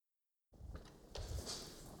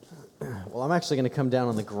Well, I'm actually going to come down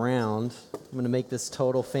on the ground. I'm going to make this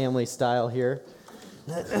total family style here.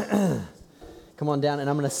 Come on down, and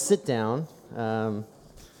I'm going to sit down,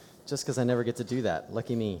 just because I never get to do that.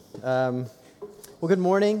 Lucky me. Well, good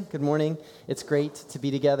morning. Good morning. It's great to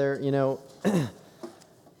be together. You know,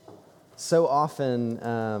 so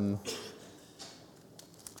often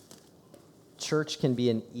church can be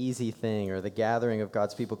an easy thing, or the gathering of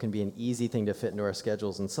God's people can be an easy thing to fit into our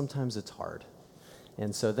schedules, and sometimes it's hard.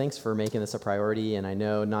 And so thanks for making this a priority, and I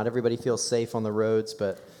know not everybody feels safe on the roads,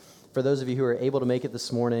 but for those of you who are able to make it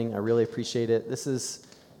this morning, I really appreciate it. This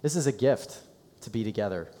is a gift to be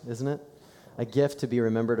together, isn't it? A gift to be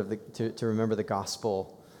remembered to remember the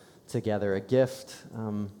gospel together, a gift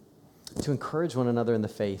to encourage one another in the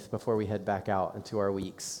faith before we head back out into our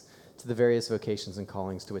weeks, to the various vocations and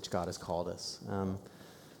callings to which God has called us.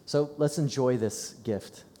 So let's enjoy this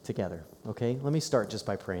gift together, okay? Let me start just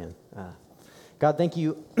by praying. God, thank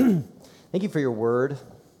you. Thank you for your word,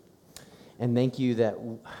 and thank you that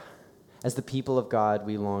as the people of God,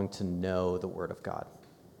 we long to know the word of God.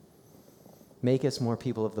 Make us more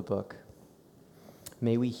people of the book.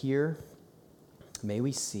 May we hear, may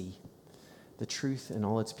we see the truth in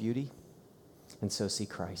all its beauty, and so see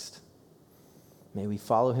Christ. May we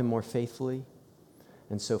follow him more faithfully,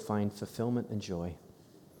 and so find fulfillment and joy.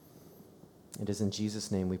 It is in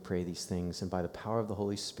Jesus' name we pray these things, and by the power of the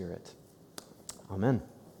Holy Spirit. Amen.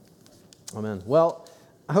 Amen. Well,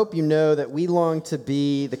 I hope you know that we long to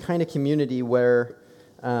be the kind of community where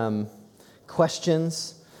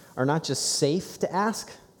questions are not just safe to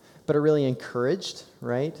ask, but are really encouraged,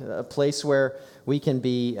 right? A place where we can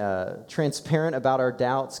be transparent about our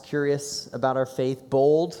doubts, curious about our faith,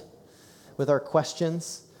 bold with our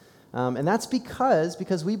questions. And that's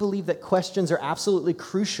because we believe that questions are absolutely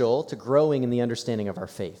crucial to growing in the understanding of our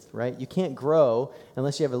faith, right? You can't grow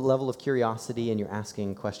unless you have a level of curiosity and you're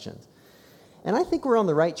asking questions. And I think we're on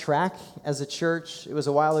the right track as a church. It was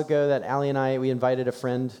a while ago that Allie and I, we invited a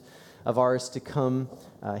friend of ours to come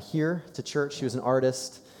here to church. She was an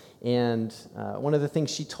artist. And one of the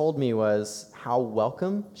things she told me was how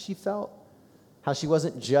welcome she felt, how she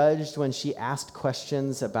wasn't judged when she asked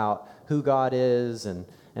questions about who God is and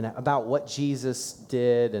about what Jesus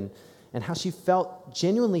did, and how she felt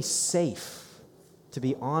genuinely safe to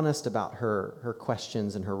be honest about her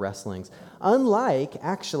questions and her wrestlings. Unlike,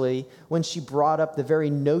 actually, when she brought up the very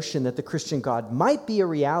notion that the Christian God might be a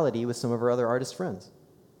reality with some of her other artist friends,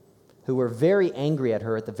 who were very angry at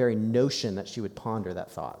her at the very notion that she would ponder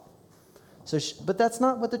that thought. But that's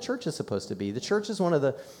not what the church is supposed to be. The church is one of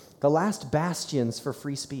the last bastions for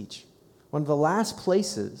free speech, one of the last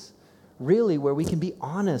places really where we can be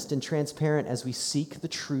honest and transparent as we seek the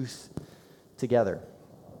truth together.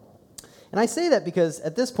 And I say that because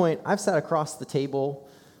at this point, I've sat across the table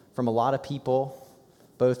from a lot of people,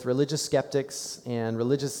 both religious skeptics and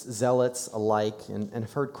religious zealots alike, and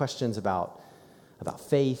have heard questions about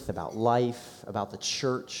faith, about life, about the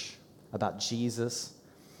church, about Jesus.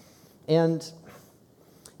 And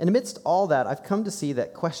amidst all that, I've come to see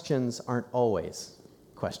that questions aren't always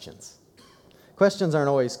questions. Questions aren't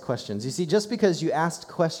always questions. You see, just because you asked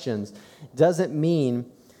questions doesn't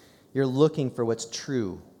mean you're looking for what's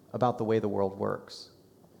true about the way the world works.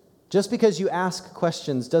 Just because you ask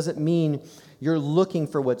questions doesn't mean you're looking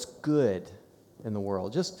for what's good in the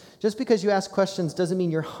world. Just because you ask questions doesn't mean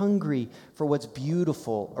you're hungry for what's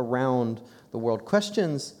beautiful around the world.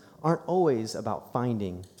 Questions aren't always about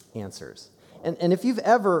finding answers. And if you've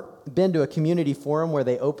ever been to a community forum where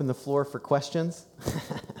they open the floor for questions,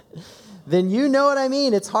 then you know what I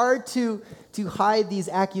mean. It's hard to hide these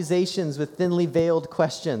accusations with thinly veiled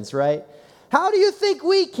questions, right? How do you think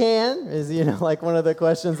we can? Is, like one of the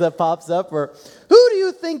questions that pops up. Or, who do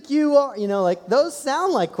you think you are? Like those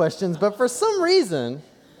sound like questions, but for some reason,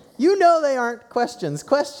 they aren't questions.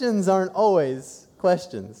 Questions aren't always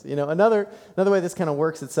questions. Another way this kind of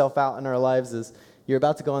works itself out in our lives is you're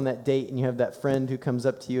about to go on that date and you have that friend who comes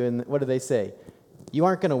up to you and what do they say? You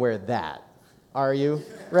aren't going to wear that, are you?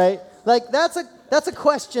 Right? Like that's a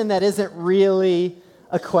question that isn't really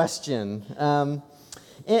a question.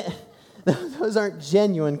 Those aren't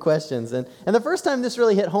genuine questions. And the first time this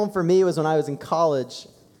really hit home for me was when I was in college.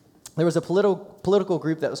 There was a political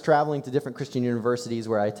group that was traveling to different Christian universities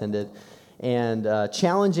where I attended and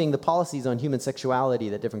challenging the policies on human sexuality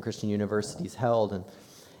that different Christian universities held. And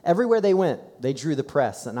everywhere they went, they drew the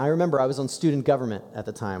press. And I remember I was on student government at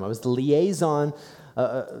the time. I was the liaison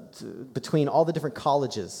between all the different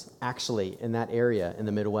colleges, actually, in that area in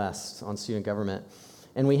the Midwest on student government.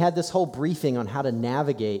 And we had this whole briefing on how to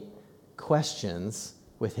navigate questions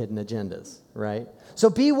with hidden agendas, right? So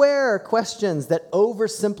beware questions that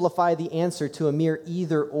oversimplify the answer to a mere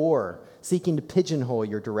either or seeking to pigeonhole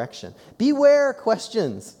your direction. Beware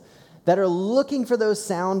questions that are looking for those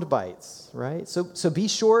sound bites, right? So be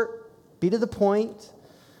short, be to the point.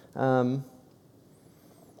 Why?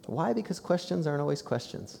 Because questions aren't always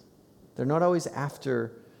questions. They're not always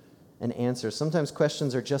after an answer. Sometimes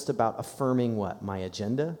questions are just about affirming what? My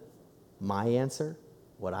agenda, my answer,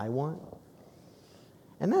 what I want.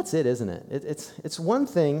 And that's it, isn't it? It's one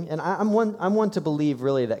thing, and I'm one to believe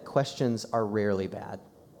really that questions are rarely bad.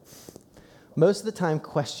 Most of the time,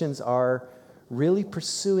 questions are really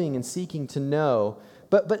pursuing and seeking to know.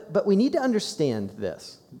 But we need to understand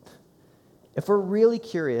this. If we're really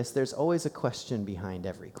curious, there's always a question behind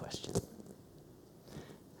every question.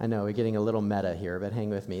 I know we're getting a little meta here, but hang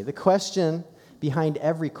with me. The question behind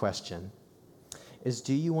every question is,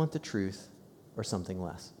 do you want the truth or something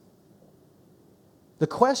less? The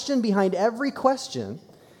question behind every question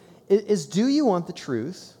is, do you want the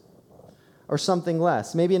truth or something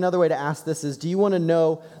less? Maybe another way to ask this is, do you want to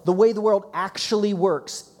know the way the world actually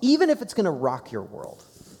works, even if it's going to rock your world?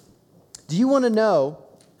 Do you want to know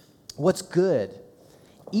what's good,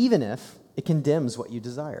 even if it condemns what you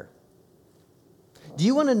desire? Do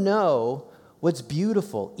you want to know what's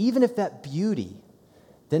beautiful, even if that beauty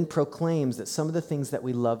then proclaims that some of the things that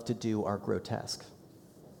we love to do are grotesque?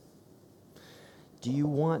 Do you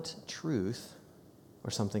want truth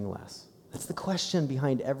or something less? That's the question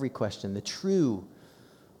behind every question, the true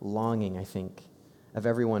longing, I think, of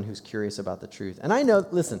everyone who's curious about the truth. And I know,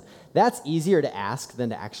 listen, that's easier to ask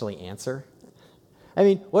than to actually answer. I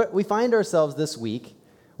mean, we find ourselves this week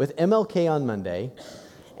with MLK on Monday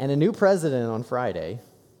and a new president on Friday.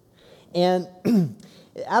 And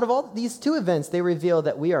out of all these two events, they reveal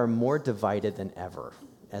that we are more divided than ever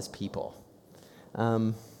as people.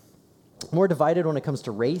 More divided when it comes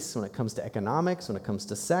to race, when it comes to economics, when it comes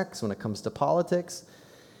to sex, when it comes to politics.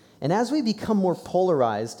 And as we become more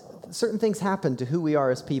polarized, certain things happen to who we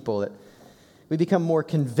are as people. That we become more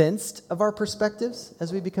convinced of our perspectives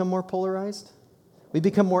as we become more polarized. We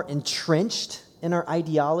become more entrenched in our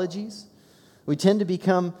ideologies. We tend to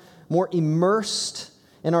become more immersed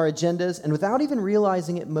in our agendas, and without even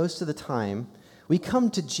realizing it most of the time, we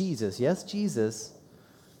come to Jesus, yes, Jesus,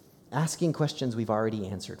 asking questions we've already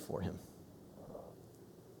answered for him.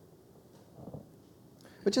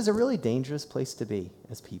 Which is a really dangerous place to be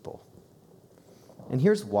as people. And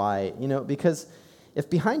here's why, because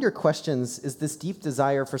if behind your questions is this deep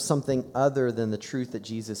desire for something other than the truth that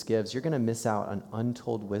Jesus gives, you're going to miss out on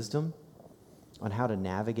untold wisdom on how to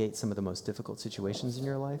navigate some of the most difficult situations in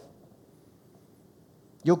your life.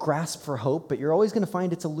 You'll grasp for hope, but you're always going to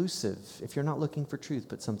find it's elusive if you're not looking for truth,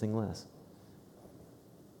 but something less.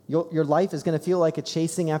 Your life is going to feel like a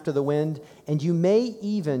chasing after the wind, and you may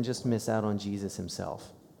even just miss out on Jesus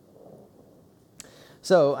himself.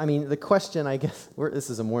 So, the question, I guess, this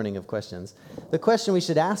is a morning of questions. The question we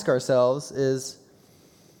should ask ourselves is,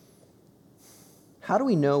 how do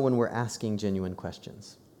we know when we're asking genuine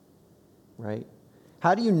questions? Right?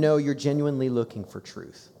 How do you know you're genuinely looking for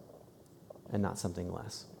truth and not something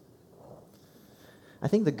less? I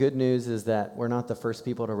think the good news is that we're not the first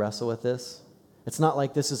people to wrestle with this. It's not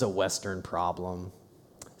like this is a Western problem.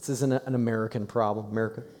 This isn't an American problem.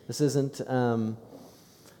 This isn't, a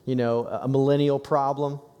millennial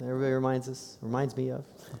problem that everybody reminds me of.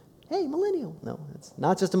 Hey, millennial. No, it's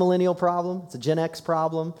not just a millennial problem. It's a Gen X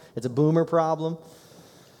problem. It's a boomer problem.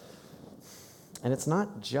 And it's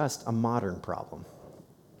not just a modern problem.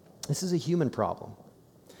 This is a human problem.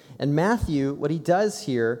 And Matthew, what he does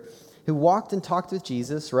here, who walked and talked with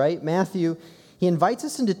Jesus, right? Matthew, he invites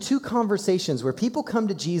us into two conversations where people come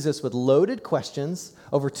to Jesus with loaded questions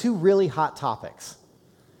over two really hot topics.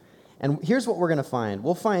 And here's what we're going to find.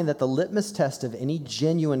 We'll find that the litmus test of any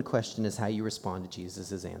genuine question is how you respond to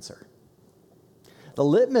Jesus' answer. The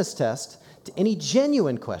litmus test to any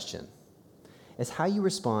genuine question is how you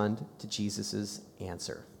respond to Jesus'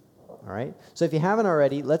 answer. All right? So if you haven't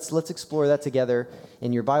already, let's explore that together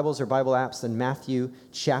in your Bibles or Bible apps in Matthew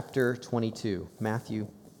chapter 22. Matthew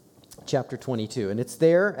chapter 22. And it's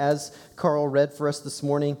there, as Carl read for us this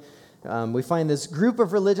morning. We find this group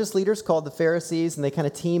of religious leaders called the Pharisees, and they kind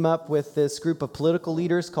of team up with this group of political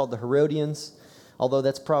leaders called the Herodians. Although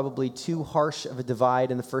that's probably too harsh of a divide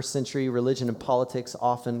in the first century, religion and politics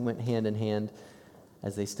often went hand in hand,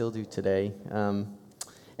 as they still do today.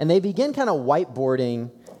 And they begin kind of whiteboarding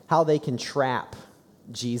how they can trap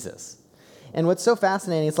Jesus. And what's so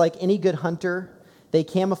fascinating, it's like any good hunter, they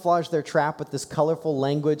camouflage their trap with this colorful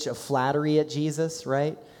language of flattery at Jesus,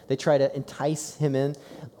 right? They try to entice him in.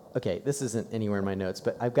 Okay, this isn't anywhere in my notes,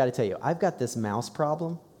 but I've got to tell you, I've got this mouse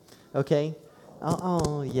problem, okay?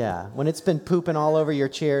 Oh, yeah. When it's been pooping all over your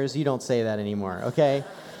chairs, you don't say that anymore, okay?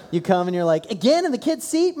 You come and you're like, again in the kid's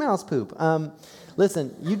seat, mouse poop.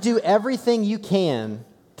 Listen, you do everything you can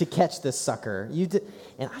to catch this sucker.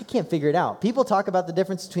 And I can't figure it out. People talk about the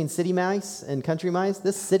difference between city mice and country mice.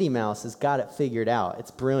 This city mouse has got it figured out.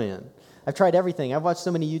 It's brilliant. I've tried everything. I've watched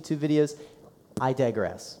so many YouTube videos. I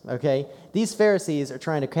digress, okay? These Pharisees are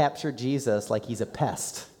trying to capture Jesus like he's a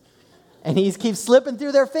pest. And he keeps slipping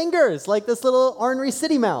through their fingers like this little ornery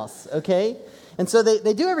city mouse, okay? And so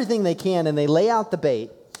they do everything they can, and they lay out the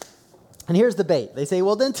bait. And here's the bait. They say,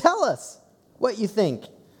 well, then tell us what you think.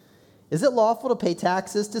 Is it lawful to pay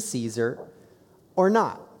taxes to Caesar or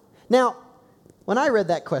not? Now, when I read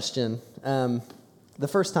that question the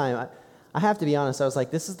first time, I have to be honest, I was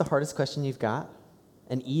like, this is the hardest question you've got?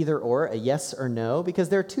 An either or, a yes or no? Because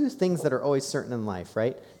there are two things that are always certain in life,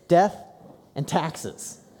 right? Death and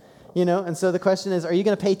taxes. You know, and so the question is, are you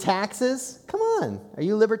going to pay taxes? Come on. Are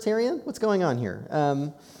you libertarian? What's going on here?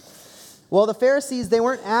 Well, the Pharisees, they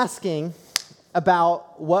weren't asking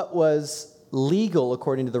about what was legal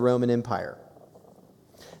according to the Roman Empire.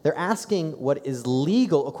 They're asking what is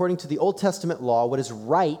legal according to the Old Testament law, what is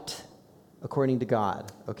right according to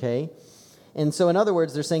God, okay? And so in other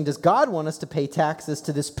words, they're saying, does God want us to pay taxes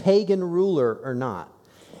to this pagan ruler or not?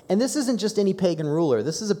 And this isn't just any pagan ruler.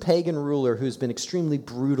 This is a pagan ruler who's been extremely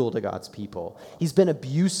brutal to God's people. He's been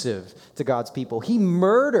abusive to God's people. He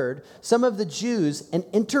murdered some of the Jews and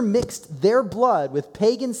intermixed their blood with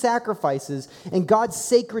pagan sacrifices in God's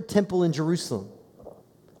sacred temple in Jerusalem.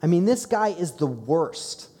 I mean, this guy is the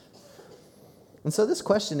worst. And so this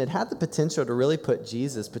question, it had the potential to really put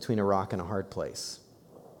Jesus between a rock and a hard place.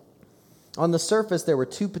 On the surface, there were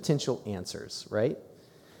two potential answers, right?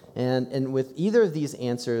 And with either of these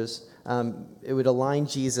answers, it would align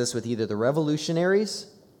Jesus with either the revolutionaries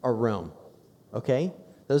or Rome, okay?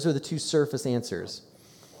 Those are the two surface answers.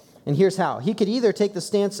 And here's how. He could either take the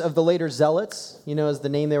stance of the later Zealots, you know, as the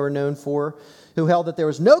name they were known for, who held that there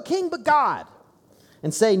was no king but God,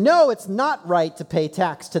 and say, no, it's not right to pay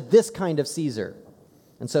tax to this kind of Caesar.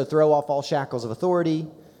 And so throw off all shackles of authority.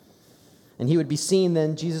 And he would be seen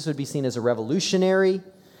then, Jesus would be seen as a revolutionary.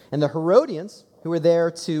 And the Herodians, who were there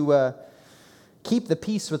to keep the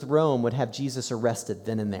peace with Rome, would have Jesus arrested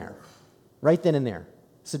then and there. Right then and there.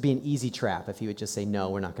 This would be an easy trap if he would just say, no,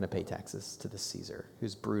 we're not going to pay taxes to this Caesar,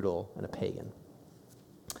 who's brutal and a pagan.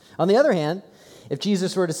 On the other hand, if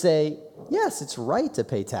Jesus were to say, yes, it's right to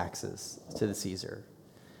pay taxes to the Caesar,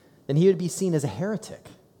 then he would be seen as a heretic.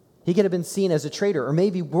 He could have been seen as a traitor, or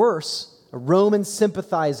maybe worse, a Roman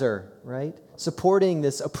sympathizer, right? Supporting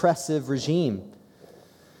this oppressive regime.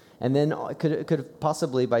 And then it could have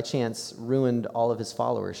possibly, by chance, ruined all of his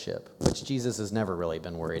followership, which Jesus has never really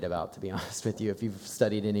been worried about, to be honest with you, if you've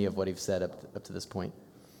studied any of what he's said up to this point.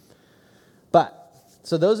 But,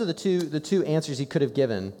 so those are the two answers he could have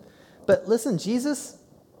given. But listen, Jesus,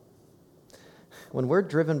 when we're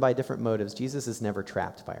driven by different motives, Jesus is never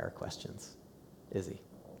trapped by our questions, is he?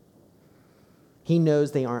 He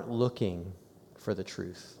knows they aren't looking for the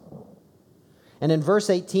truth. And in verse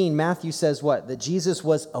 18, Matthew says what? That Jesus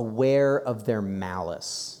was aware of their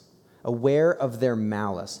malice. Aware of their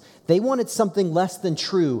malice. They wanted something less than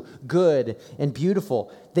true, good, and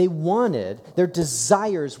beautiful. Their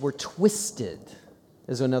desires were twisted,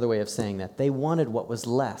 is another way of saying that. They wanted what was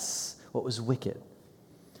less, what was wicked.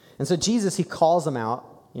 And so Jesus, he calls them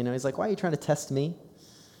out. You know, he's like, why are you trying to test me?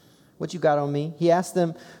 What you got on me? He asked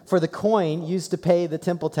them for the coin used to pay the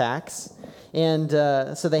temple tax. And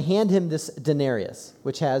so they hand him this denarius,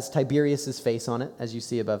 which has Tiberius's face on it, as you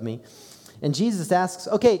see above me. And Jesus asks,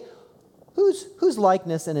 okay, whose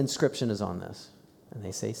likeness and inscription is on this? And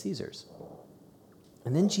they say Caesar's.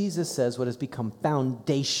 And then Jesus says what has become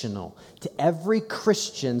foundational to every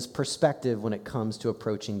Christian's perspective when it comes to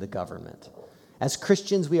approaching the government. As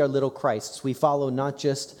Christians, we are little Christs. We follow not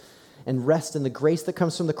just and rest in the grace that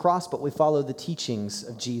comes from the cross, but we follow the teachings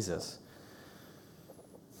of Jesus.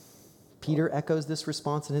 Peter echoes this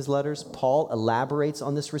response in his letters. Paul elaborates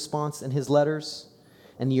on this response in his letters.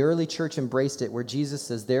 And the early church embraced it, where Jesus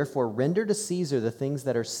says, therefore, render to Caesar the things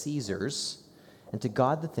that are Caesar's, and to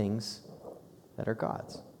God the things that are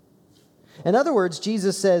God's. In other words,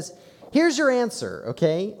 Jesus says, here's your answer,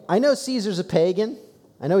 okay? I know Caesar's a pagan.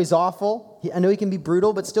 I know he's awful. I know he can be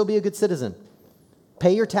brutal, but still be a good citizen.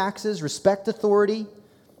 Pay your taxes, respect authority,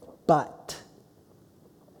 but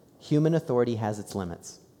human authority has its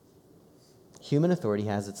limits. Human authority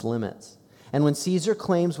has its limits. And when Caesar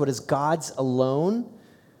claims what is God's alone,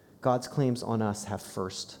 God's claims on us have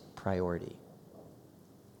first priority.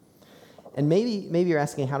 And maybe you're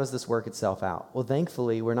asking, how does this work itself out? Well,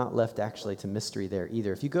 thankfully, we're not left actually to mystery there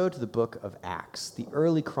either. If you go to the book of Acts, the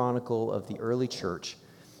early chronicle of the early church,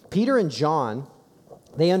 Peter and John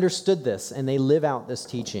They understood this, and they live out this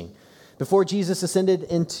teaching. Before Jesus ascended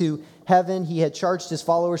into heaven, he had charged his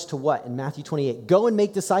followers to what? In Matthew 28, go and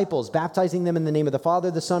make disciples, baptizing them in the name of the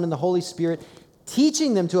Father, the Son, and the Holy Spirit,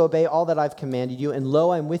 teaching them to obey all that I've commanded you, and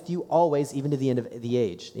lo, I'm with you always, even to the end of the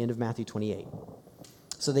age, the end of Matthew 28.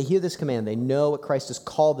 So they hear this command. They know what Christ has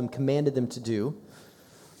called them, commanded them to do.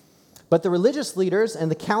 But the religious leaders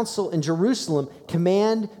and the council in Jerusalem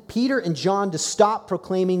command Peter and John to stop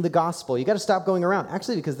proclaiming the gospel. You got to stop going around.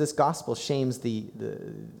 Actually, because this gospel shames the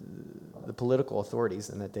political authorities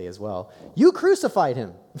in that day as well. You crucified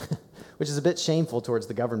him, which is a bit shameful towards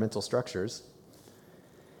the governmental structures.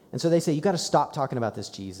 And so they say, you got to stop talking about this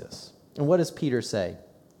Jesus. And what does Peter say?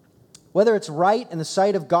 Whether it's right in the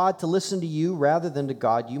sight of God to listen to you rather than to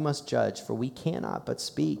God, you must judge, for we cannot but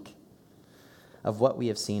speak of what we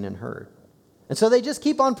have seen and heard. And so they just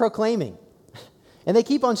keep on proclaiming, and they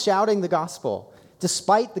keep on shouting the gospel,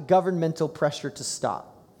 despite the governmental pressure to stop.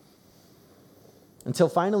 Until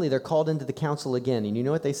finally they're called into the council again. And you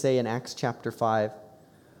know what they say in Acts chapter 5?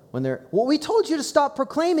 Well, we told you to stop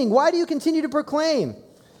proclaiming. Why do you continue to proclaim?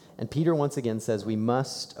 And Peter once again says, we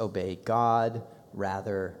must obey God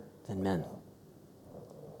rather than men.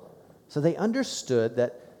 So they understood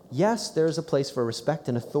that, yes, there is a place for respect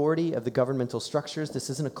and authority of the governmental structures.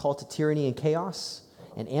 This isn't a call to tyranny and chaos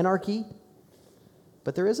and anarchy.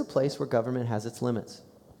 But there is a place where government has its limits.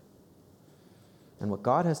 And what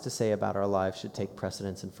God has to say about our lives should take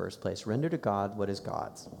precedence in first place. Render to God what is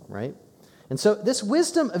God's, right? And so this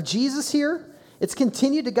wisdom of Jesus here, it's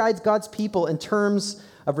continued to guide God's people in terms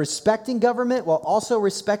of respecting government while also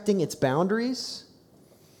respecting its boundaries.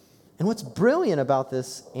 And what's brilliant about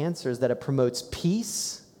this answer is that it promotes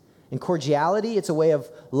peace and cordiality. It's a way of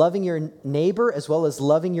loving your neighbor as well as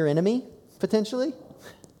loving your enemy, potentially.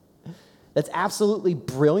 That's absolutely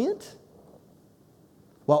brilliant,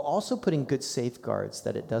 while also putting good safeguards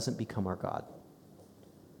that it doesn't become our God.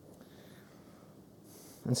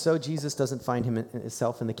 And so Jesus doesn't find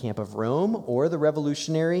himself in the camp of Rome or the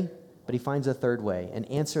revolutionary, but he finds a third way, an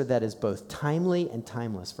answer that is both timely and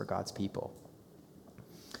timeless for God's people.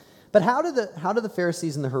 But how do the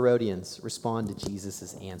Pharisees and the Herodians respond to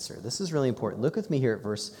Jesus' answer? This is really important. Look with me here at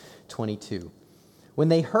verse 22. When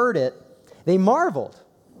they heard it, they marveled,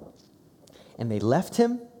 and they left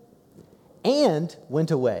him and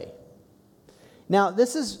went away. Now,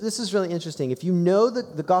 this is really interesting. If you know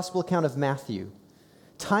the gospel account of Matthew,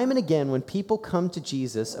 time and again when people come to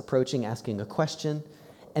Jesus approaching, asking a question,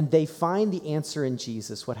 and they find the answer in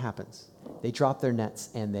Jesus, what happens? They drop their nets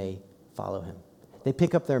and they follow him. They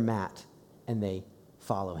pick up their mat and they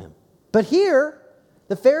follow him. But here,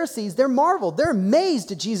 the Pharisees, they're marveled. They're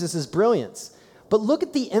amazed at Jesus' brilliance. But look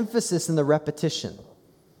at the emphasis and the repetition.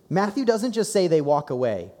 Matthew doesn't just say they walk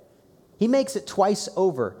away. He makes it twice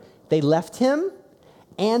over. They left him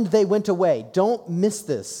and they went away. Don't miss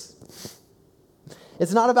this.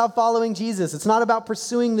 It's not about following Jesus. It's not about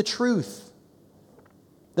pursuing the truth.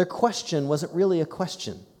 Their question wasn't really a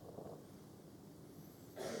question.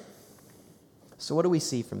 So what do we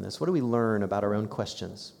see from this? What do we learn about our own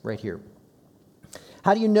questions right here?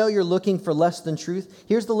 How do you know you're looking for less than truth?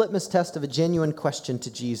 Here's the litmus test of a genuine question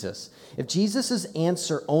to Jesus. If Jesus'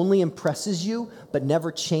 answer only impresses you but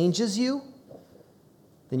never changes you,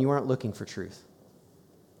 then you aren't looking for truth.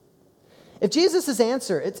 If Jesus'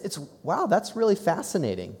 answer, it's wow, that's really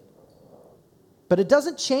fascinating, but it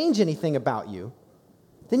doesn't change anything about you,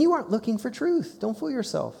 then you aren't looking for truth. Don't fool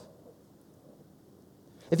yourself.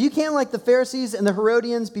 If you can, like the Pharisees and the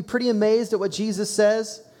Herodians, be pretty amazed at what Jesus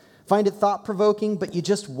says, find it thought-provoking, but you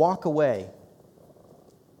just walk away,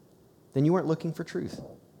 then you weren't looking for truth.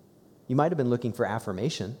 You might have been looking for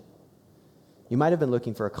affirmation. You might have been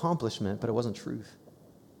looking for accomplishment, but it wasn't truth.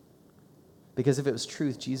 Because if it was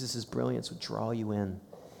truth, Jesus' brilliance would draw you in.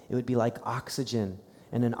 It would be like oxygen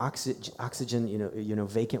in an oxygen,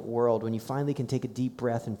 vacant world when you finally can take a deep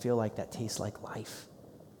breath and feel like that tastes like life.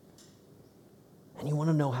 And you want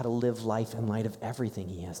to know how to live life in light of everything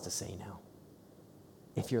he has to say now,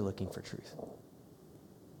 if you're looking for truth.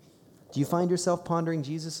 Do you find yourself pondering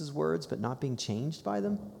Jesus' words but not being changed by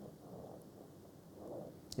them?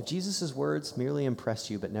 If Jesus' words merely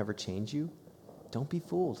impress you but never change you, don't be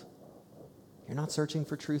fooled. You're not searching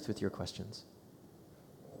for truth with your questions.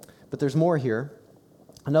 But there's more here.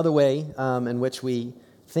 Another way in which we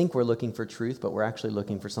think we're looking for truth, but we're actually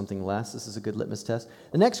looking for something less. This is a good litmus test.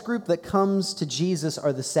 The next group that comes to Jesus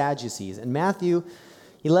are the Sadducees. And Matthew,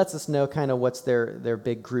 he lets us know kind of what's their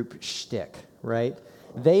big group shtick, right?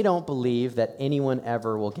 They don't believe that anyone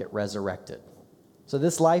ever will get resurrected. So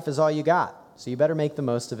this life is all you got. So you better make the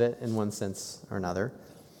most of it in one sense or another.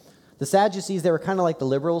 The Sadducees, they were kind of like the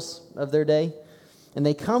liberals of their day. And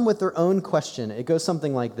they come with their own question. It goes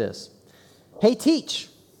something like this. Hey, teach.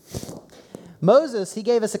 Moses, he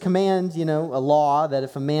gave us a command, a law, that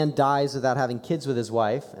if a man dies without having kids with his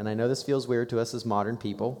wife, and I know this feels weird to us as modern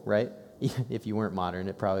people, right? If you weren't modern,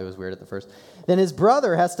 it probably was weird at the first. Then his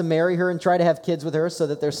brother has to marry her and try to have kids with her so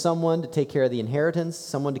that there's someone to take care of the inheritance,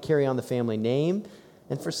 someone to carry on the family name,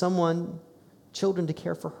 and for children to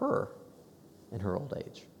care for her in her old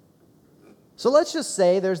age. So let's just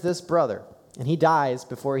say there's this brother, and he dies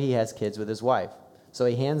before he has kids with his wife. So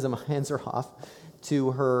he hands her off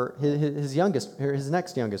to his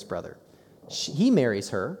next youngest brother. He marries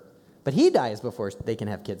her, but he dies before they can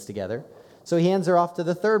have kids together. So he hands her off to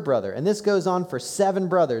the third brother. And this goes on for 7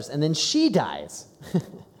 brothers. And then she dies.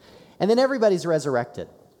 And then everybody's resurrected.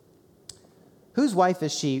 Whose wife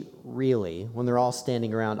is she really when they're all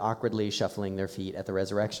standing around awkwardly shuffling their feet at the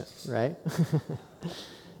resurrection, right?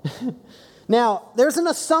 Now, there's an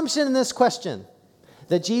assumption in this question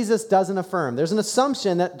that Jesus doesn't affirm. There's an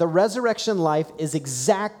assumption that the resurrection life is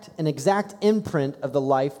an exact imprint of the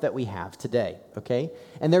life that we have today, okay?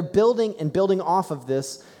 And they're building off of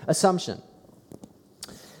this assumption.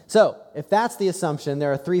 So, if that's the assumption,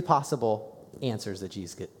 there are 3 possible answers that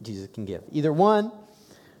Jesus can give. Either 1,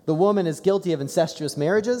 the woman is guilty of incestuous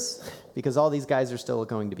marriages because all these guys are still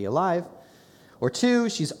going to be alive. Or 2,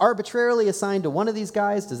 she's arbitrarily assigned to one of these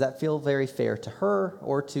guys. Does that feel very fair to her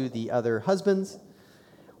or to the other husbands?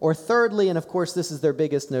 Or thirdly, and of course this is their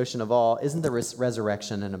biggest notion of all, isn't the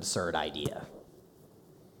resurrection an absurd idea?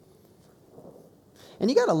 And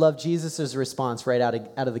you got to love Jesus' response right out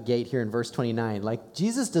of the gate here in verse 29. Like,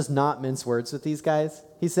 Jesus does not mince words with these guys.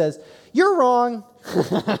 He says, you're wrong.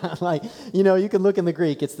 You can look in the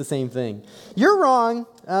Greek, it's the same thing. You're wrong.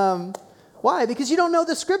 Why? Because you don't know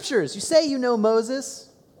the scriptures. You say you know Moses.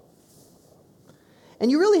 And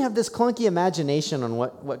you really have this clunky imagination on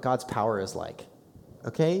what God's power is like.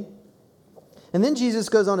 Okay? And then Jesus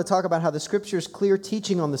goes on to talk about how the scripture's clear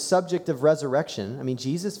teaching on the subject of resurrection. I mean,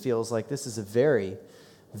 Jesus feels like this is a very,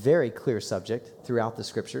 very clear subject throughout the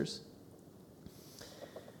scriptures.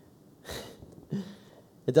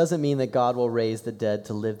 It doesn't mean that God will raise the dead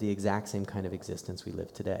to live the exact same kind of existence we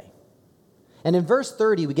live today. And in verse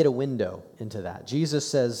 30, we get a window into that. Jesus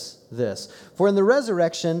says this, "For in the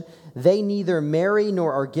resurrection, they neither marry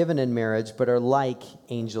nor are given in marriage, but are like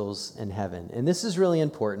angels in heaven." And this is really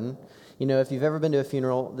important. If you've ever been to a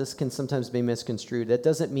funeral, this can sometimes be misconstrued. That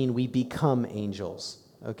doesn't mean we become angels,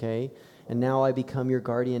 okay? And now I become your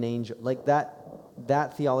guardian angel. Like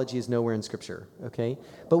that theology is nowhere in Scripture, okay?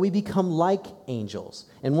 But we become like angels.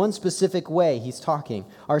 In one specific way, he's talking.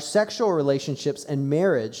 Our sexual relationships and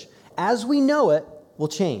marriage, as we know it, will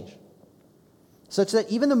change. Such that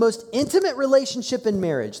even the most intimate relationship in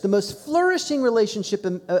marriage, the most flourishing relationship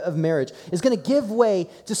of marriage, is going to give way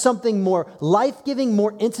to something more life-giving,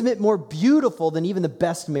 more intimate, more beautiful than even the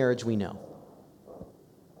best marriage we know.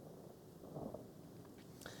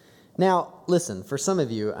 Now, listen, for some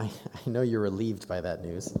of you, I know you're relieved by that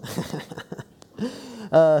news.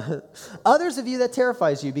 Others of you, that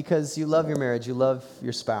terrifies you because you love your marriage, you love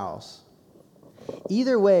your spouse.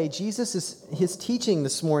 Either way, his teaching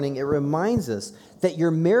this morning, it reminds us that your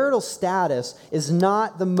marital status is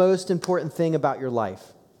not the most important thing about your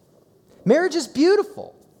life. Marriage is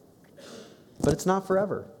beautiful, but it's not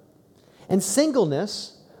forever. And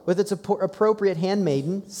singleness, with its appropriate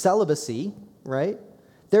handmaiden, celibacy, right?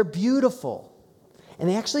 They're beautiful. And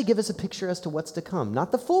they actually give us a picture as to what's to come.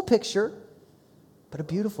 Not the full picture, but a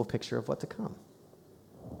beautiful picture of what to come.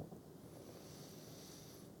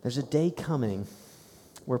 There's a day coming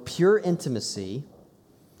where pure intimacy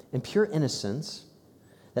and pure innocence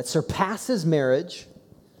that surpasses marriage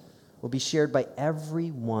will be shared by every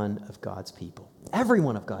one of God's people. Every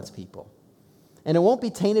one of God's people. And it won't be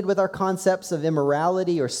tainted with our concepts of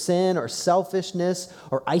immorality or sin or selfishness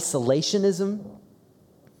or isolationism.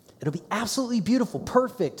 It'll be absolutely beautiful,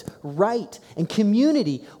 perfect, right, and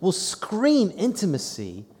community will scream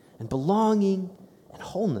intimacy and belonging and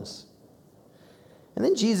wholeness. And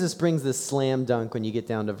then Jesus brings this slam dunk when you get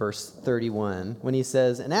down to verse 31, when he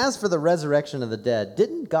says, "And as for the resurrection of the dead,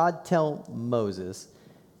 didn't God tell Moses,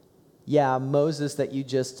 yeah, Moses that you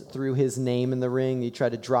just threw his name in the ring, you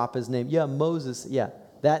tried to drop his name, yeah, Moses, yeah,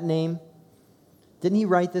 that name, didn't he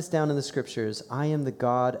write this down in the scriptures? I am the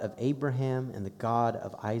God of Abraham and the God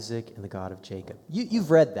of Isaac and the God of Jacob."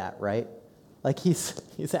 You've read that, right? Like he's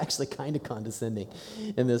actually kind of condescending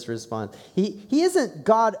in this response. He isn't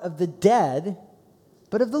God of the dead,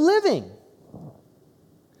 but of the living.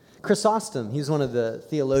 Chrysostom, he's one of the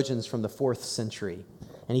theologians from the 4th century,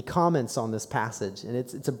 and he comments on this passage, and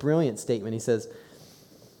it's a brilliant statement. He says,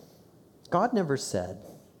 God never said,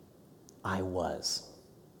 I was.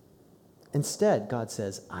 Instead, God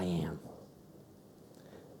says, I am.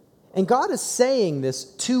 And God is saying this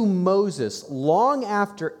to Moses long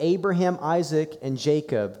after Abraham, Isaac, and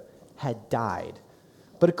Jacob had died.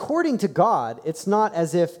 But according to God, it's not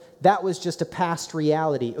as if that was just a past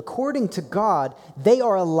reality. According to God, they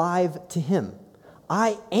are alive to him.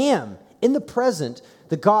 I am, in the present,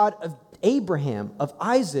 the God of Abraham, of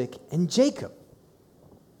Isaac, and Jacob.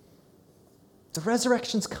 The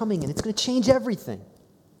resurrection's coming, and it's going to change everything.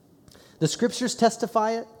 The scriptures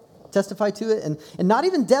testify to it, and not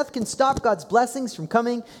even death can stop God's blessings from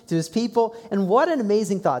coming to his people. And what an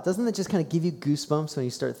amazing thought. Doesn't it just kind of give you goosebumps when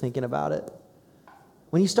you start thinking about it?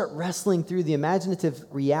 When you start wrestling through the imaginative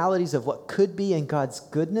realities of what could be and God's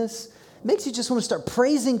goodness, it makes you just want to start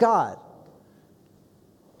praising God.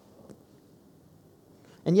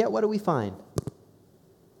 And yet, what do we find?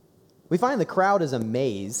 We find the crowd is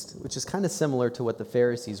amazed, which is kind of similar to what the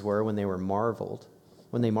Pharisees were when they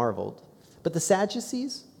marveled. But the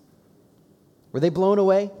Sadducees, were they blown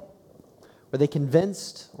away? Were they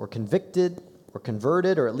convinced or convicted or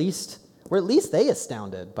converted, or at least they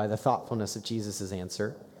astounded by the thoughtfulness of Jesus'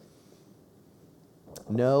 answer?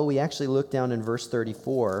 No, we actually look down in verse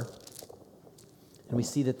 34, and we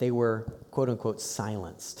see that they were, quote unquote,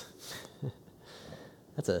 silenced.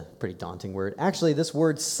 That's a pretty daunting word. Actually, this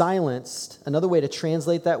word silenced, another way to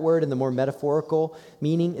translate that word in the more metaphorical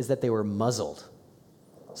meaning is that they were muzzled.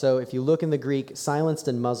 So if you look in the Greek, silenced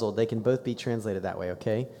and muzzled, they can both be translated that way,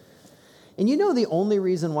 okay? And you know the only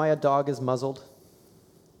reason why a dog is muzzled?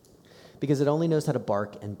 Because it only knows how to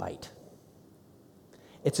bark and bite.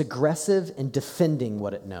 It's aggressive in defending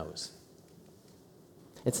what it knows.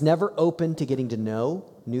 It's never open to getting to know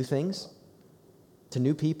new things, to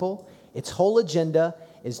new people. Its whole agenda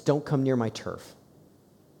is don't come near my turf.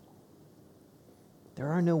 There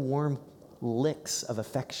are no warm licks of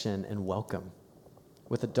affection and welcome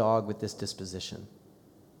with a dog with this disposition.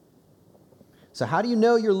 So how do you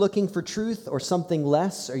know you're looking for truth or something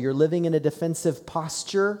less, or you're living in a defensive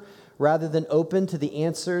posture rather than open to the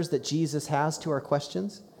answers that Jesus has to our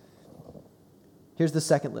questions? Here's the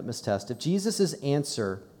second litmus test. If Jesus'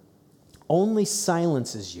 answer only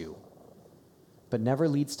silences you, but never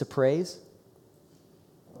leads to praise,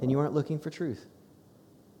 then you aren't looking for truth.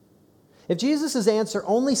 If Jesus' answer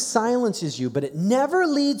only silences you, but it never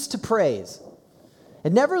leads to praise,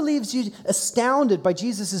 it never leaves you astounded by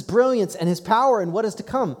Jesus' brilliance and his power and what is to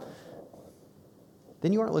come,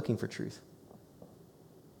 then you aren't looking for truth.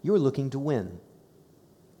 You are looking to win.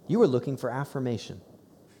 You are looking for affirmation.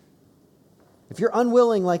 If you're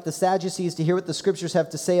unwilling, like the Sadducees, to hear what the scriptures have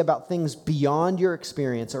to say about things beyond your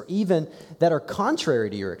experience or even that are contrary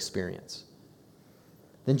to your experience,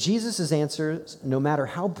 then Jesus' answers, no matter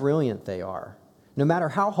how brilliant they are, no matter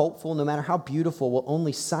how hopeful, no matter how beautiful, will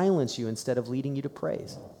only silence you instead of leading you to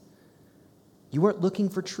praise. You weren't looking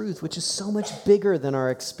for truth, which is so much bigger than our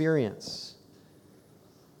experience.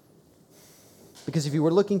 Because if you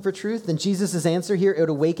were looking for truth, then Jesus' answer here, it would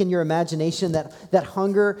awaken your imagination, that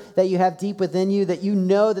hunger that you have deep within you, that you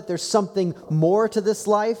know that there's something more to this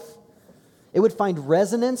life. It would find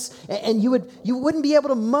resonance, and you wouldn't be able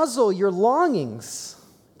to muzzle your longings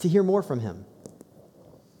to hear more from him.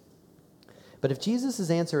 But if Jesus'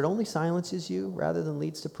 answer, it only silences you rather than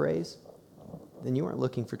leads to praise, then you aren't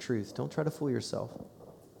looking for truth. Don't try to fool yourself.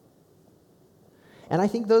 And I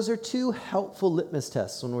think those are two helpful litmus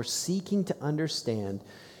tests when we're seeking to understand,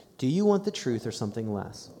 do you want the truth or something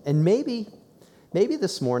less? And maybe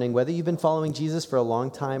this morning, whether you've been following Jesus for a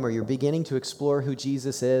long time or you're beginning to explore who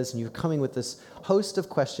Jesus is and you're coming with this host of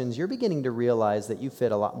questions, you're beginning to realize that you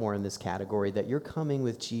fit a lot more in this category, that you're coming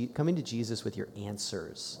to Jesus with your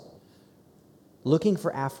answers, looking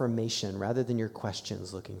for affirmation rather than your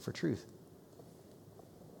questions looking for truth.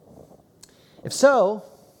 If so,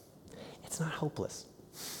 it's not hopeless.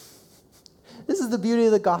 This is the beauty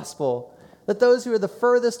of the gospel, that those who are the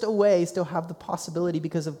furthest away still have the possibility,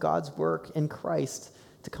 because of God's work in Christ,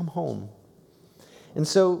 to come home. And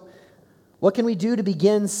so, what can we do to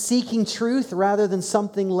begin seeking truth rather than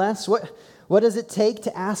something less? What does it take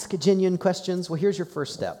to ask genuine questions? Well, here's your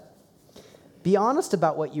first step. Be honest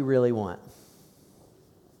about what you really want.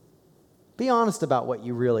 Be honest about what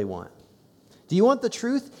you really want. Do you want the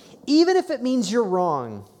truth? Even if it means you're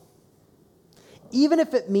wrong. Even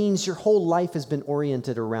if it means your whole life has been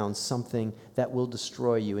oriented around something that will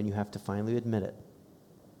destroy you and you have to finally admit it.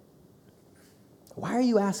 Why are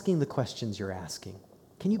you asking the questions you're asking?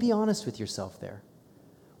 Can you be honest with yourself there?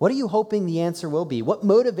 What are you hoping the answer will be? What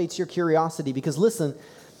motivates your curiosity? Because listen,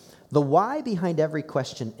 the why behind every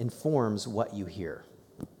question informs what you hear.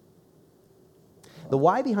 The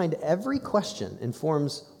why behind every question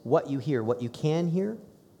informs what you hear, what you can hear.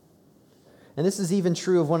 And this is even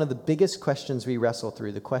true of one of the biggest questions we wrestle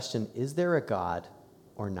through, the question, is there a God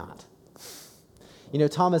or not? You know,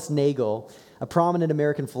 Thomas Nagel, a prominent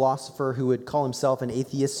American philosopher who would call himself an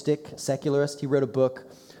atheistic secularist, he wrote a book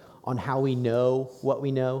on how we know what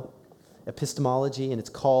we know, epistemology, and it's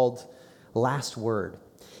called Last Word.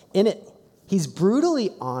 In it, he's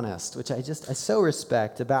brutally honest, which I so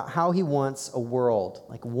respect, about how he wants a world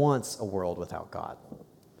without God.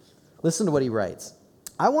 Listen to what he writes.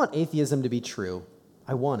 I want atheism to be true.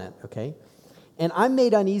 I want it, okay? And I'm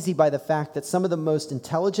made uneasy by the fact that some of the most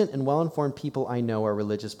intelligent and well-informed people I know are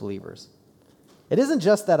religious believers. It isn't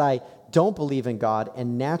just that I don't believe in God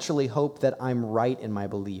and naturally hope that I'm right in my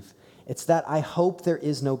belief. It's that I hope there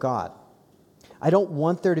is no God. I don't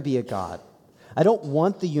want there to be a God. I don't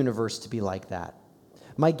want the universe to be like that.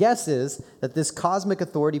 My guess is that this cosmic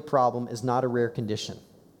authority problem is not a rare condition.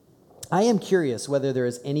 I am curious whether there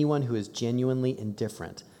is anyone who is genuinely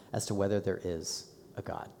indifferent as to whether there is a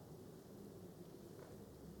God.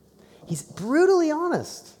 He's brutally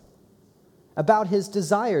honest about his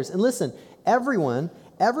desires. And listen, everyone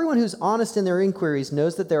who's honest in their inquiries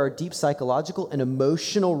knows that there are deep psychological and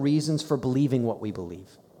emotional reasons for believing what we believe,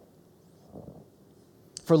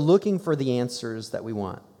 for looking for the answers that we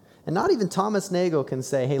want. And not even Thomas Nagel can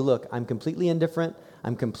say, hey, look, I'm completely indifferent,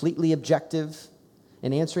 I'm completely objective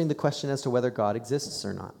in answering the question as to whether God exists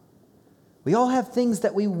or not. We all have things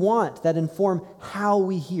that we want that inform how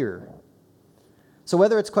we hear. So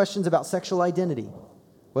whether it's questions about sexual identity,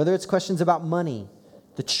 whether it's questions about money,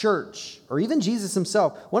 the church, or even Jesus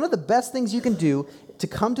himself, one of the best things you can do to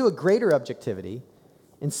come to a greater objectivity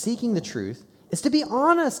in seeking the truth is to be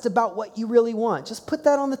honest about what you really want. Just put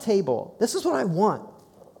that on the table. This is what I want.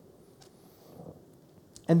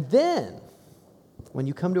 And then, when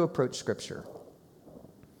you come to approach Scripture,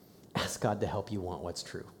 ask God to help you want what's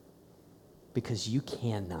true, because you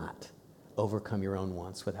cannot overcome your own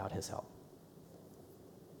wants without his help.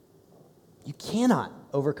 You cannot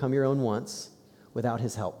overcome your own wants without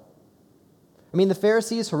his help. I mean, the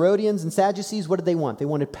Pharisees, Herodians, and Sadducees, what did they want? They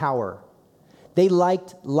wanted power. They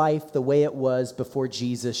liked life the way it was before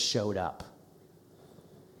Jesus showed up.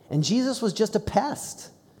 And Jesus was just a pest.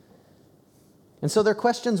 And so their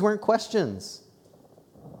questions weren't questions.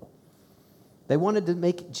 They wanted to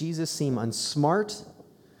make Jesus seem unsmart.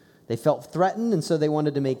 They felt threatened, and so they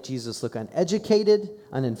wanted to make Jesus look uneducated,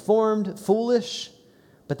 uninformed, foolish,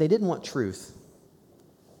 but they didn't want truth.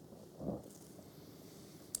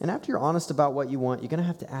 And after you're honest about what you want, you're going to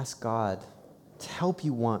have to ask God to help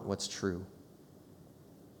you want what's true.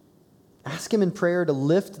 Ask him in prayer to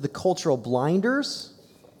lift the cultural blinders.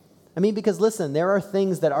 I mean, because listen, there are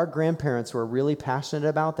things that our grandparents were really passionate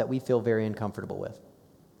about that we feel very uncomfortable with.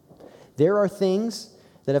 There are things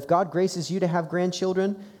that if God graces you to have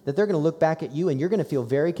grandchildren, that they're going to look back at you and you're going to feel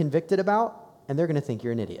very convicted about, and they're going to think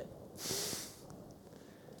you're an idiot.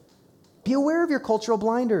 Be aware of your cultural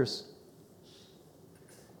blinders.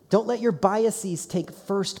 Don't let your biases take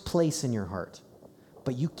first place in your heart.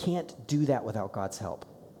 But you can't do that without God's help.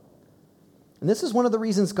 And this is one of the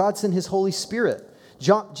reasons God sent his Holy Spirit.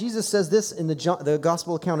 Jesus says this in the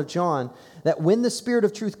gospel account of John, that when the Spirit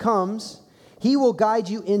of truth comes, he will guide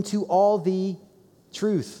you into all the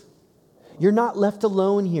truth. You're not left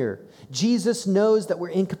alone here. Jesus knows that we're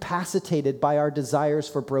incapacitated by our desires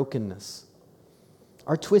for brokenness,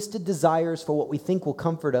 our twisted desires for what we think will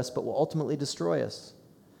comfort us but will ultimately destroy us.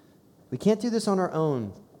 We can't do this on our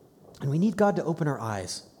own, and we need God to open our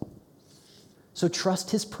eyes. So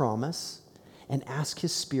trust his promise and ask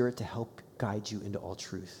his Spirit to help guide you into all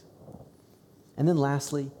truth. And then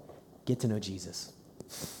lastly, get to know Jesus.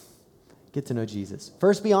 Get to know Jesus.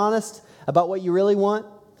 First, be honest about what you really want.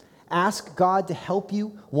 Ask God to help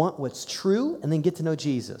you want what's true, and then get to know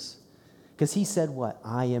Jesus. Because he said what?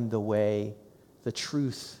 I am the way, the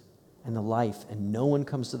truth, and the life, and no one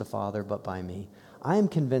comes to the Father but by me. I am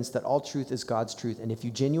convinced that all truth is God's truth, and if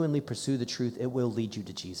you genuinely pursue the truth, it will lead you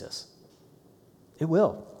to Jesus. It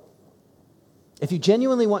will. If you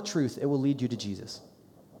genuinely want truth, it will lead you to Jesus.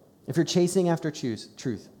 If you're chasing after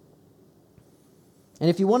truth. And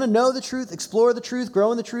if you want to know the truth, explore the truth,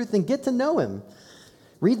 grow in the truth, then get to know him.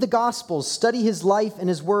 Read the Gospels, study his life and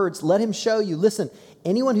his words. Let him show you. Listen,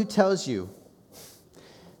 anyone who tells you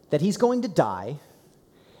that he's going to die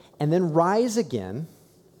and then rise again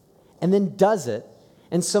and then does it,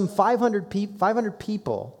 and some 500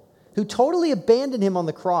 people who totally abandoned him on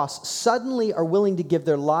the cross suddenly are willing to give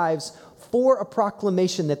their lives for a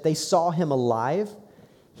proclamation that they saw him alive,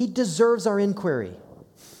 he deserves our inquiry,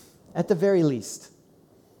 at the very least.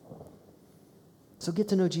 So get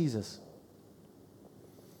to know Jesus.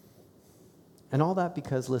 And all that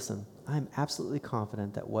because, listen, I'm absolutely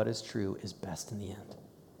confident that what is true is best in the end.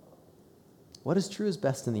 What is true is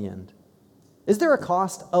best in the end. Is there a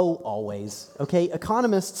cost? Oh, always. Okay,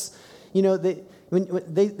 economists,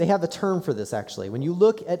 they have a term for this, actually. When you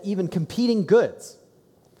look at even competing goods,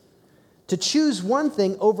 to choose one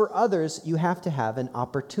thing over others, you have to have an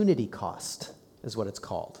opportunity cost, is what it's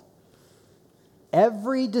called.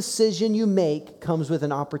 Every decision you make comes with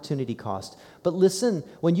an opportunity cost. But listen,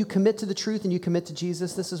 when you commit to the truth and you commit to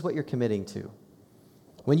Jesus, this is what you're committing to.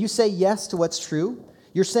 When you say yes to what's true,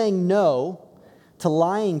 you're saying no to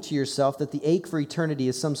lying to yourself that the ache for eternity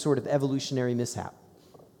is some sort of evolutionary mishap.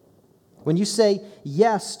 When you say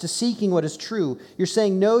yes to seeking what is true, you're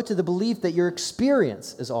saying no to the belief that your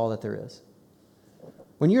experience is all that there is.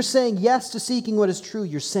 When you're saying yes to seeking what is true,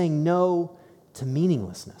 you're saying no to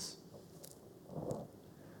meaninglessness.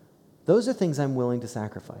 Those are things I'm willing to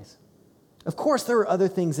sacrifice. Of course, there are other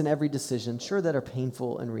things in every decision, sure, that are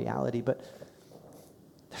painful in reality, but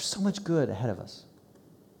there's so much good ahead of us.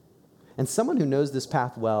 And someone who knows this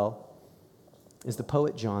path well is the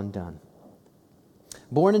poet John Donne.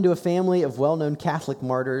 Born into a family of well-known Catholic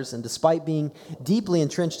martyrs, and despite being deeply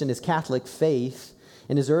entrenched in his Catholic faith,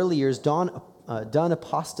 in his early years, Donne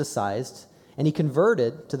apostatized, and he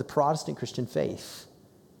converted to the Protestant Christian faith.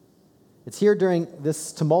 It's here during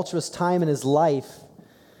this tumultuous time in his life,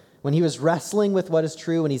 when he was wrestling with what is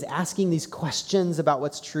true, and he's asking these questions about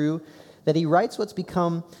what's true, that he writes what's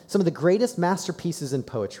become some of the greatest masterpieces in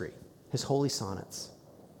poetry, his Holy Sonnets.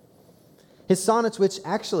 His sonnets, which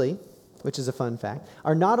is a fun fact,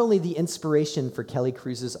 are not only the inspiration for Kelly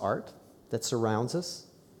Cruz's art that surrounds us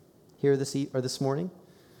here this morning.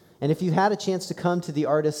 And if you had a chance to come to the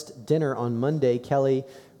artist dinner on Monday, Kelly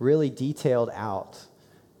really detailed out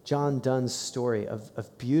John Donne's story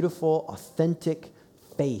of beautiful, authentic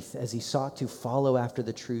faith as he sought to follow after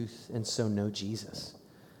the truth and so know Jesus.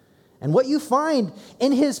 And what you find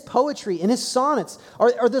in his poetry, in his sonnets,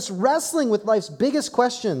 are this wrestling with life's biggest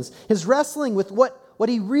questions, his wrestling with what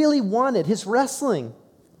he really wanted, his wrestling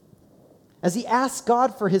as he asks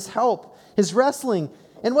God for his help, his wrestling.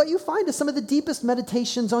 And what you find is some of the deepest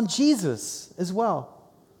meditations on Jesus as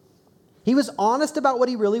well. He was honest about what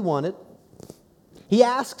he really wanted. He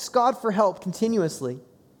asks God for help continuously.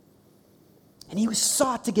 And he was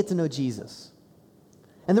sought to get to know Jesus.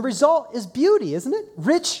 And the result is beauty, isn't it?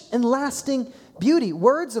 Rich and lasting beauty.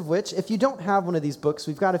 Words of which, if you don't have one of these books,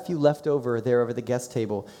 we've got a few left over there over the guest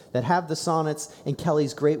table that have the sonnets and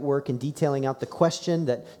Kelly's great work in detailing out the question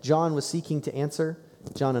that John was seeking to answer.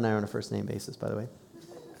 John and I are on a first name basis, by the way.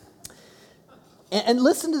 And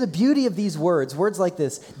listen to the beauty of these words like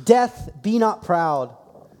this. Death, be not proud,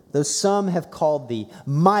 though some have called thee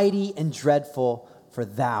mighty and dreadful, for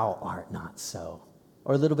thou art not so.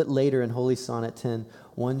 Or a little bit later in Holy Sonnet 10,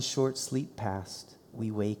 one short sleep past,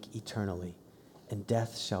 we wake eternally, and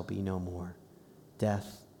death shall be no more.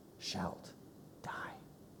 Death shalt die.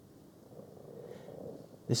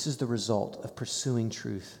 This is the result of pursuing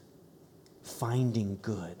truth, finding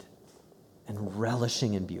good, and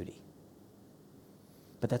relishing in beauty.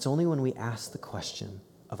 But that's only when we ask the question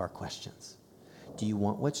of our questions. Do you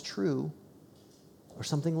want what's true or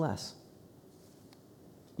something less?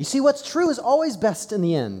 You see, what's true is always best in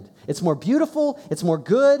the end. It's more beautiful, it's more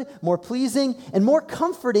good, more pleasing, and more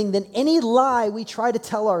comforting than any lie we try to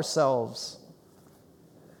tell ourselves.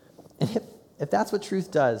 And if that's what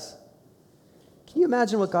truth does, can you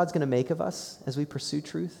imagine what God's going to make of us as we pursue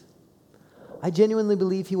truth? I genuinely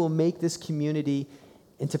believe he will make this community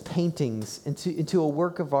into paintings, into a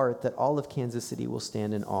work of art that all of Kansas City will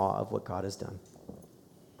stand in awe of what God has done.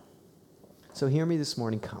 So hear me this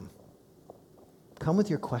morning, come. Come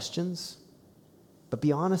with your questions, but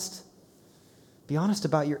be honest. Be honest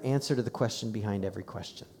about your answer to the question behind every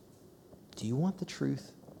question. Do you want the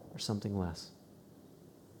truth or something less?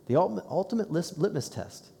 The ultimate litmus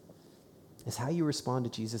test is how you respond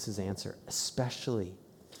to Jesus' answer, especially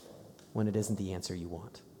when it isn't the answer you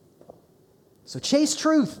want. So chase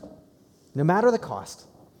truth, no matter the cost,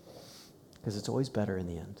 because it's always better in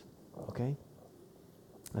the end, okay?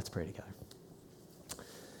 Let's pray together.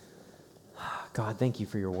 God, thank you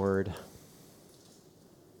for your word.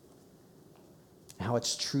 How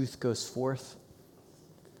its truth goes forth.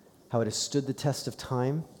 How it has stood the test of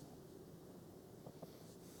time.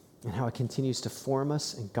 And how it continues to form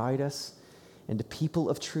us and guide us into people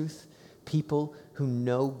of truth. People who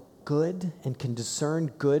know good and can discern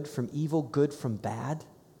good from evil, good from bad.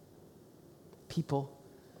 People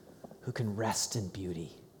who can rest in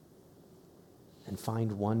beauty and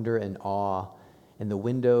find wonder and awe in the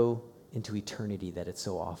window into eternity that it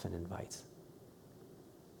so often invites.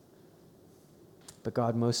 But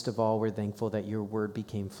God, most of all, we're thankful that your word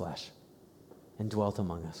became flesh and dwelt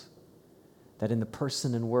among us. That in the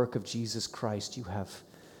person and work of Jesus Christ, you have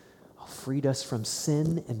freed us from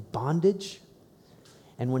sin and bondage.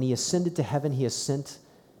 And when he ascended to heaven, he has sent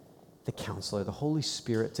the Counselor, the Holy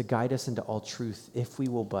Spirit, to guide us into all truth if we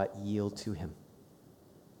will but yield to him.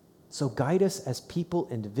 So guide us as people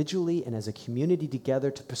individually and as a community together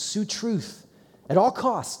to pursue truth at all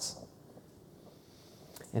costs.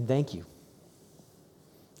 And thank you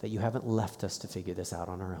that you haven't left us to figure this out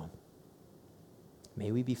on our own.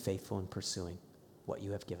 May we be faithful in pursuing what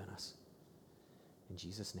you have given us. In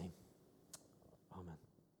Jesus' name, amen.